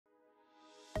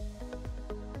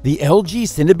The LG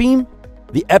Cinebeam?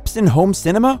 The Epson Home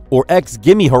Cinema? Or X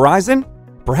Gimme Horizon?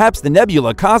 Perhaps the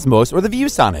Nebula Cosmos or the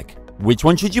ViewSonic? Which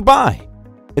one should you buy?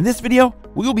 In this video,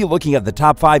 we will be looking at the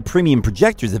top 5 premium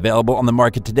projectors available on the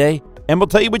market today, and we'll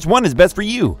tell you which one is best for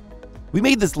you. We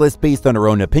made this list based on our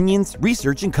own opinions,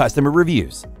 research, and customer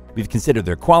reviews. We've considered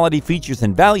their quality, features,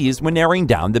 and values when narrowing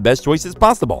down the best choices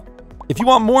possible. If you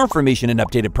want more information and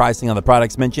updated pricing on the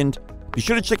products mentioned, be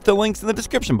sure to check the links in the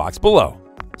description box below.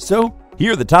 So,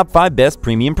 here are the top 5 best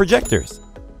premium projectors.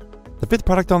 The 5th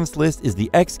product on this list is the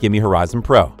X Gimme Horizon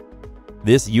Pro.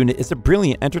 This unit is a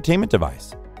brilliant entertainment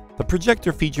device. The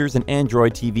projector features an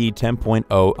Android TV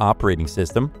 10.0 operating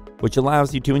system, which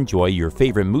allows you to enjoy your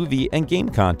favorite movie and game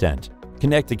content,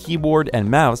 connect a keyboard and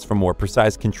mouse for more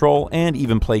precise control, and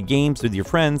even play games with your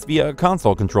friends via a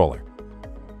console controller.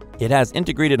 It has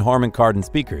integrated Harman Kardon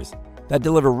speakers that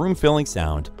deliver room-filling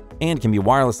sound and can be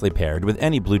wirelessly paired with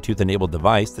any Bluetooth-enabled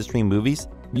device to stream movies,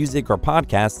 music, or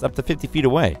podcasts up to 50 feet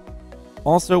away.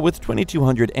 Also, with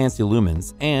 2200 ANSI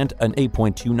lumens and an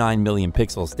 8.29 million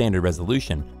pixel standard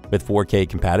resolution with 4K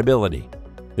compatibility.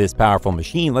 This powerful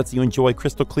machine lets you enjoy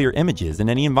crystal clear images in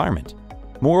any environment.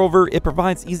 Moreover, it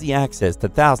provides easy access to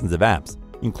thousands of apps,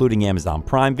 including Amazon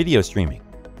Prime Video streaming.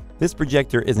 This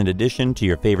projector is an addition to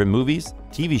your favorite movies,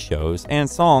 TV shows, and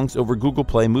songs over Google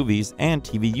Play Movies and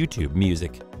TV YouTube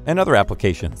Music and other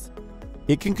applications.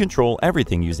 It can control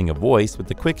everything using a voice with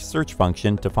the quick search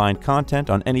function to find content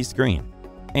on any screen,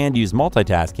 and use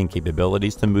multitasking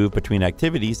capabilities to move between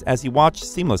activities as you watch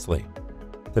seamlessly.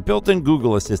 The built-in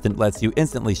Google Assistant lets you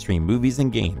instantly stream movies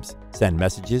and games, send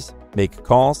messages, make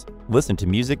calls, listen to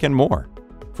music, and more.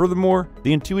 Furthermore,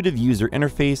 the intuitive user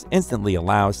interface instantly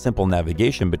allows simple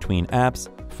navigation between apps,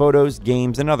 photos,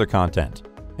 games, and other content.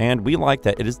 And we like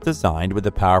that it is designed with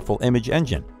a powerful image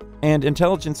engine and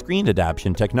intelligent screen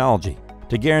adaptation technology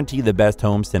to guarantee the best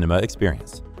home cinema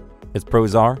experience. Its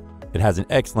pros are: it has an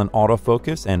excellent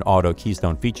autofocus and auto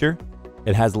keystone feature,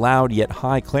 it has loud yet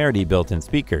high clarity built-in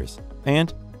speakers,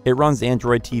 and it runs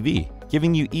Android TV,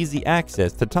 giving you easy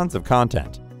access to tons of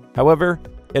content. However,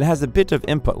 it has a bit of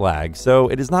input lag, so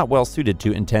it is not well suited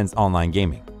to intense online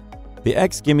gaming. The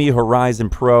X Gimme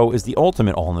Horizon Pro is the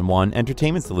ultimate all-in-one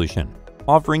entertainment solution,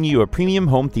 offering you a premium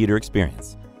home theater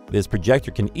experience. This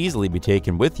projector can easily be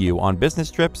taken with you on business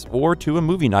trips or to a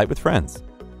movie night with friends.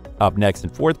 Up next in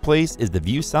 4th place is the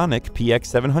ViewSonic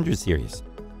PX700 series.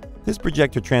 This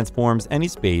projector transforms any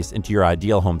space into your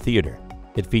ideal home theater.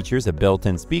 It features a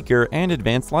built-in speaker and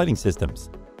advanced lighting systems.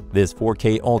 This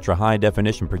 4K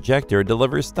ultra-high-definition projector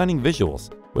delivers stunning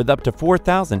visuals with up to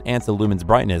 4000 ANSI lumens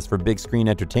brightness for big screen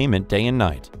entertainment day and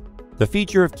night. The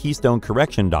feature of keystone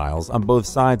correction dials on both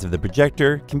sides of the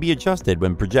projector can be adjusted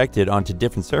when projected onto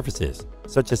different surfaces,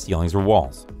 such as ceilings or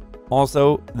walls.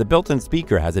 Also, the built-in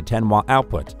speaker has a 10-watt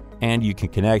output, and you can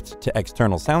connect to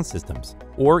external sound systems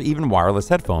or even wireless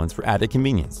headphones for added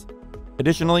convenience.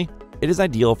 Additionally, it is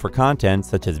ideal for content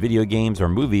such as video games or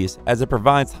movies, as it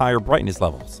provides higher brightness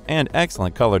levels and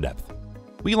excellent color depth.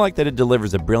 We like that it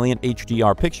delivers a brilliant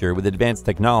HDR picture with advanced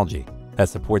technology that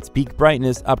supports peak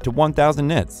brightness up to 1000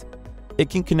 nits. It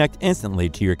can connect instantly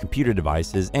to your computer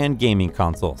devices and gaming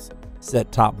consoles,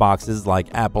 set-top boxes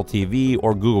like Apple TV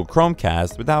or Google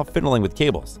Chromecast without fiddling with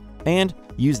cables, and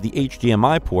use the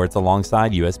HDMI ports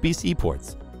alongside USB-C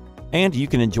ports. And you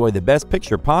can enjoy the best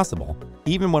picture possible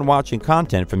even when watching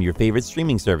content from your favorite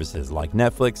streaming services like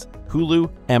Netflix,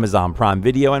 Hulu, Amazon Prime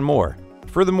Video, and more.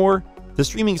 Furthermore, the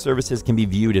streaming services can be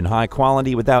viewed in high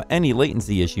quality without any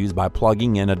latency issues by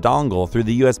plugging in a dongle through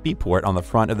the USB port on the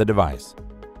front of the device.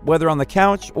 Whether on the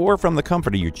couch or from the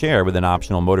comfort of your chair with an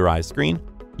optional motorized screen,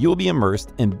 you will be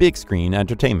immersed in big screen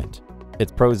entertainment.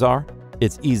 Its pros are: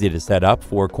 it's easy to set up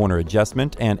 4-corner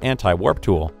adjustment and anti-warp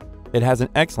tool. It has an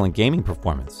excellent gaming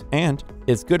performance, and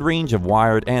its good range of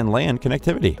wired and LAN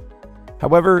connectivity.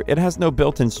 However, it has no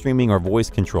built-in streaming or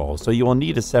voice control, so you will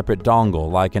need a separate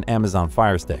dongle like an Amazon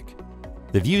Fire Stick.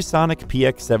 The ViewSonic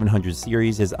PX700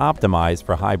 series is optimized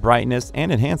for high brightness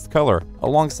and enhanced color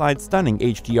alongside stunning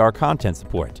HDR content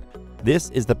support. This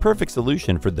is the perfect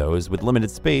solution for those with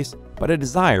limited space but a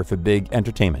desire for big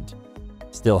entertainment.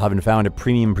 Still haven't found a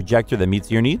premium projector that meets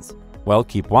your needs? Well,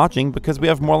 keep watching because we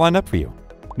have more lined up for you.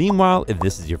 Meanwhile, if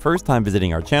this is your first time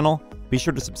visiting our channel, be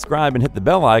sure to subscribe and hit the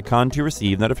bell icon to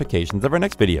receive notifications of our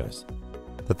next videos.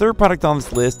 The 3rd product on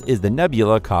this list is the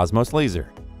Nebula Cosmos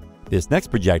Laser. This next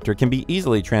projector can be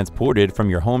easily transported from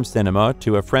your home cinema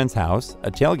to a friend's house,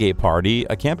 a tailgate party,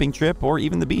 a camping trip, or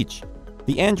even the beach.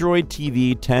 The Android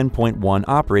TV 10.1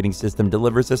 operating system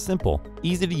delivers a simple,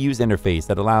 easy-to-use interface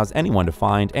that allows anyone to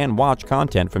find and watch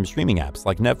content from streaming apps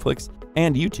like Netflix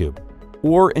and YouTube,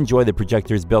 or enjoy the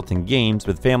projector's built-in games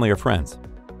with family or friends.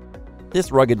 This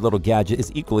rugged little gadget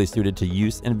is equally suited to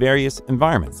use in various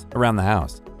environments around the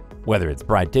house. Whether it's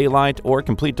bright daylight or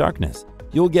complete darkness,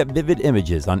 you'll get vivid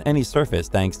images on any surface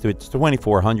thanks to its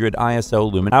 2400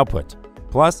 ISO lumen output.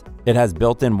 Plus, it has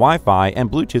built-in Wi-Fi and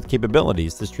Bluetooth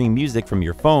capabilities to stream music from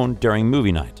your phone during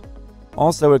movie night.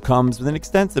 Also, it comes with an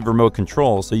extensive remote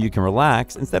control so you can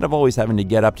relax instead of always having to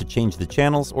get up to change the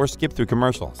channels or skip through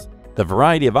commercials. The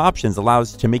variety of options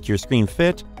allows you to make your screen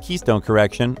fit, keystone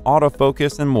correction,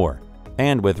 autofocus, and more.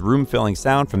 And with room-filling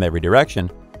sound from every direction,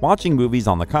 watching movies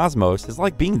on the Cosmos is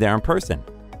like being there in person.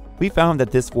 We found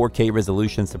that this 4K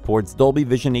resolution supports Dolby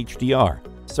Vision HDR,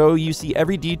 so you see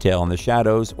every detail in the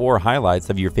shadows or highlights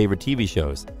of your favorite TV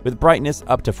shows, with brightness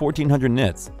up to 1400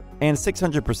 nits and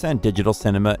 600% Digital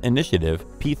Cinema Initiative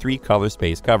P3 color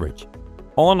space coverage.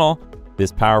 All in all,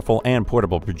 this powerful and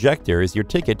portable projector is your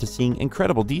ticket to seeing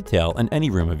incredible detail in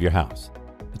any room of your house.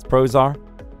 Its pros are: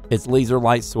 its laser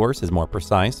light source is more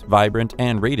precise, vibrant,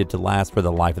 and rated to last for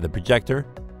the life of the projector.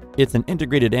 It's an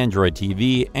integrated Android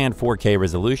TV and 4K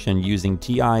resolution using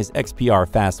TI's XPR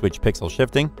fast switch pixel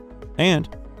shifting. And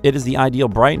it is the ideal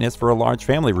brightness for a large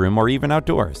family room or even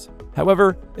outdoors.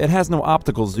 However, it has no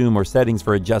optical zoom or settings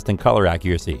for adjusting color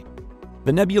accuracy.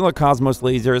 The Nebula Cosmos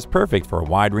laser is perfect for a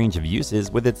wide range of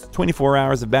uses with its 24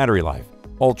 hours of battery life,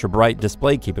 ultra-bright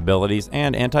display capabilities,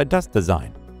 and anti-dust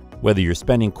design. Whether you're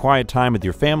spending quiet time with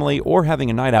your family or having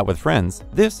a night out with friends,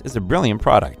 this is a brilliant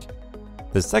product.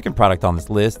 The second product on this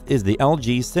list is the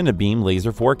LG Cinebeam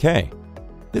Laser 4K.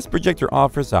 This projector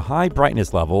offers a high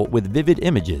brightness level with vivid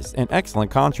images and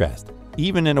excellent contrast,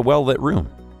 even in a well-lit room.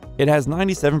 It has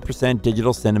 97%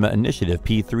 Digital Cinema Initiative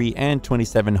P3 and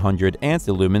 2700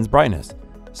 ANSI lumens brightness,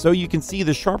 so you can see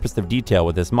the sharpest of detail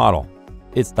with this model.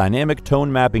 Its dynamic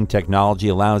tone mapping technology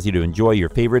allows you to enjoy your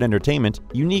favorite entertainment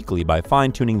uniquely by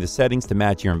fine-tuning the settings to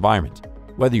match your environment.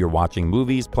 Whether you're watching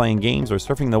movies, playing games, or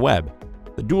surfing the web,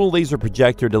 the dual laser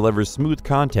projector delivers smooth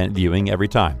content viewing every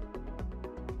time.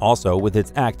 Also, with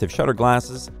its active shutter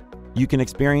glasses, you can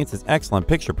experience its excellent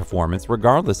picture performance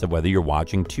regardless of whether you're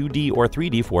watching 2D or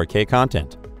 3D 4K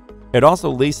content. It also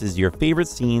laces your favorite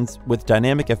scenes with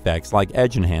dynamic effects like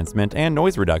edge enhancement and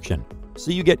noise reduction,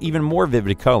 so you get even more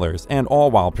vivid colors, and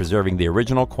all while preserving the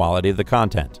original quality of the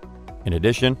content. In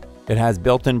addition, it has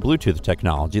built-in Bluetooth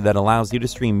technology that allows you to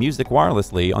stream music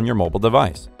wirelessly on your mobile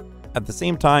device. At the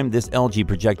same time, this LG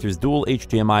projector's dual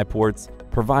HDMI ports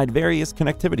provide various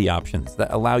connectivity options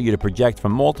that allow you to project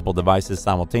from multiple devices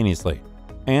simultaneously.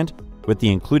 And with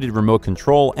the included remote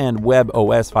control and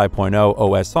WebOS 5.0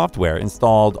 OS software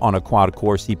installed on a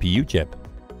quad-core CPU chip,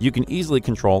 you can easily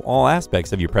control all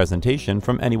aspects of your presentation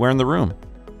from anywhere in the room.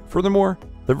 Furthermore,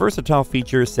 the versatile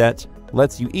feature set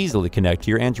lets you easily connect to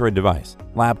your Android device,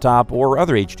 laptop, or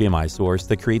other HDMI source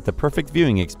to create the perfect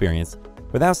viewing experience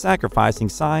without sacrificing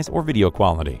size or video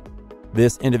quality.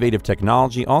 This innovative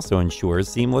technology also ensures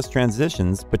seamless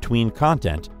transitions between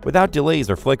content without delays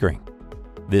or flickering.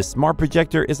 This smart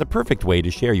projector is a perfect way to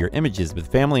share your images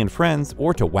with family and friends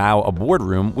or to wow a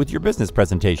boardroom with your business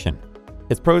presentation.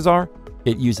 Its pros are: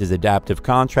 it uses adaptive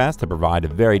contrast to provide a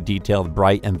very detailed,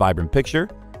 bright, and vibrant picture.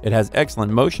 It has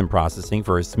excellent motion processing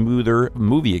for a smoother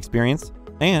movie experience.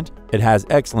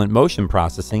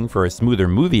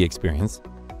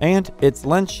 And its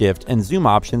lens shift and zoom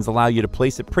options allow you to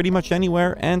place it pretty much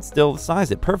anywhere and still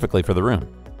size it perfectly for the room.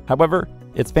 However,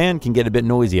 its fan can get a bit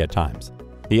noisy at times.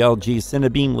 The LG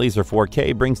Cinebeam Laser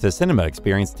 4K brings the cinema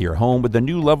experience to your home with a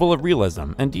new level of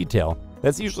realism and detail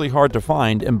that's usually hard to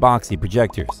find in boxy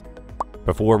projectors.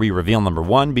 Before we reveal number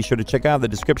 1, be sure to check out the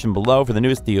description below for the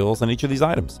newest deals on each of these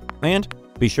items. And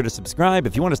be sure to subscribe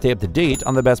if you want to stay up to date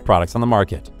on the best products on the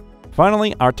market.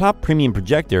 Finally, our top premium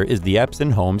projector is the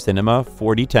Epson Home Cinema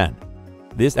 4010.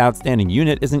 This outstanding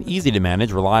unit is an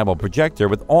easy-to-manage, reliable projector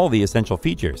with all the essential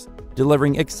features,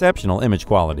 delivering exceptional image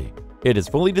quality. It is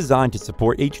fully designed to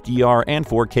support HDR and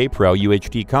 4K Pro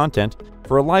UHD content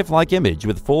for a lifelike image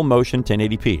with full motion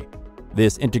 1080p.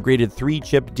 This integrated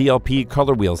 3-chip DLP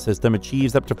color wheel system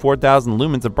achieves up to 4,000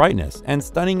 lumens of brightness and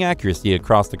stunning accuracy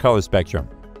across the color spectrum.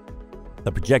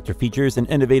 The projector features an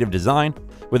innovative design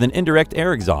with an indirect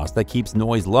air exhaust that keeps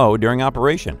noise low during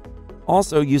operation.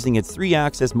 Also using its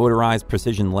 3-axis motorized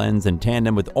precision lens in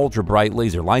tandem with ultra-bright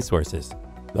laser light sources,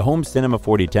 the Home Cinema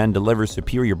 4010 delivers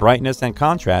superior brightness and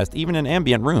contrast even in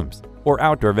ambient rooms or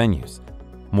outdoor venues.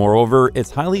 Moreover, its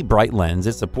highly bright lens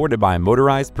is supported by a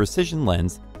motorized precision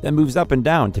lens that moves up and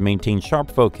down to maintain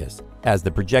sharp focus, as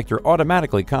the projector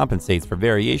automatically compensates for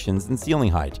variations in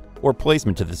ceiling height or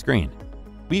placement to the screen.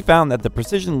 We found that the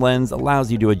precision lens allows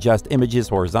you to adjust images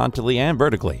horizontally and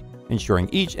vertically, ensuring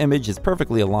each image is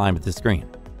perfectly aligned with the screen.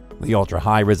 The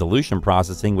ultra-high resolution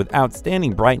processing with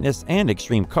outstanding brightness and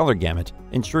extreme color gamut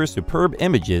ensures superb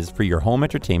images for your home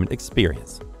entertainment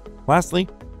experience. Lastly,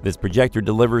 this projector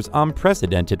delivers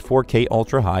unprecedented 4K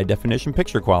ultra-high definition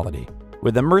picture quality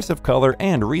with immersive color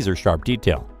and razor-sharp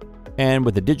detail. And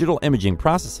with a digital imaging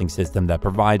processing system that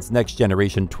provides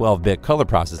next-generation 12-bit color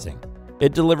processing,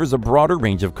 it delivers a broader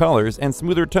range of colors and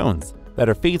smoother tones that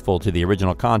are faithful to the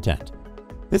original content.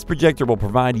 This projector will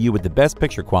provide you with the best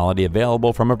picture quality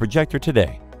available from a projector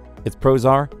today. Its pros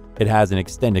are, it has an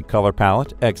extended color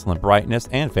palette, excellent brightness,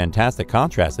 and fantastic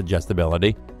contrast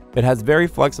adjustability. It has very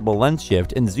flexible lens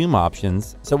shift and zoom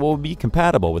options, so it will be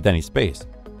compatible with any space.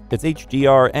 Its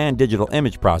HDR and digital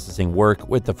image processing work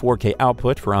with the 4K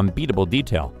output for unbeatable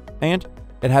detail, and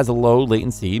it has a low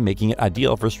latency, making it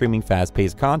ideal for streaming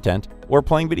fast-paced content or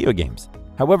playing video games.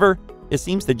 However, it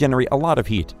seems to generate a lot of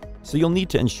heat, so you'll need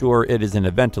to ensure it is in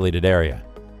a ventilated area.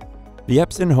 The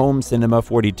Epson Home Cinema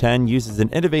 4010 uses an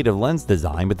innovative lens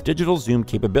design with digital zoom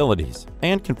capabilities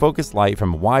and can focus light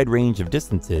from a wide range of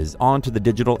distances onto the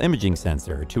digital imaging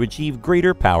sensor to achieve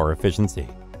greater power efficiency.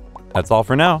 That's all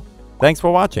for now. Thanks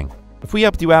for watching. If we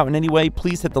helped you out in any way,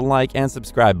 please hit the like and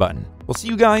subscribe button. We'll see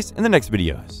you guys in the next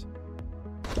videos.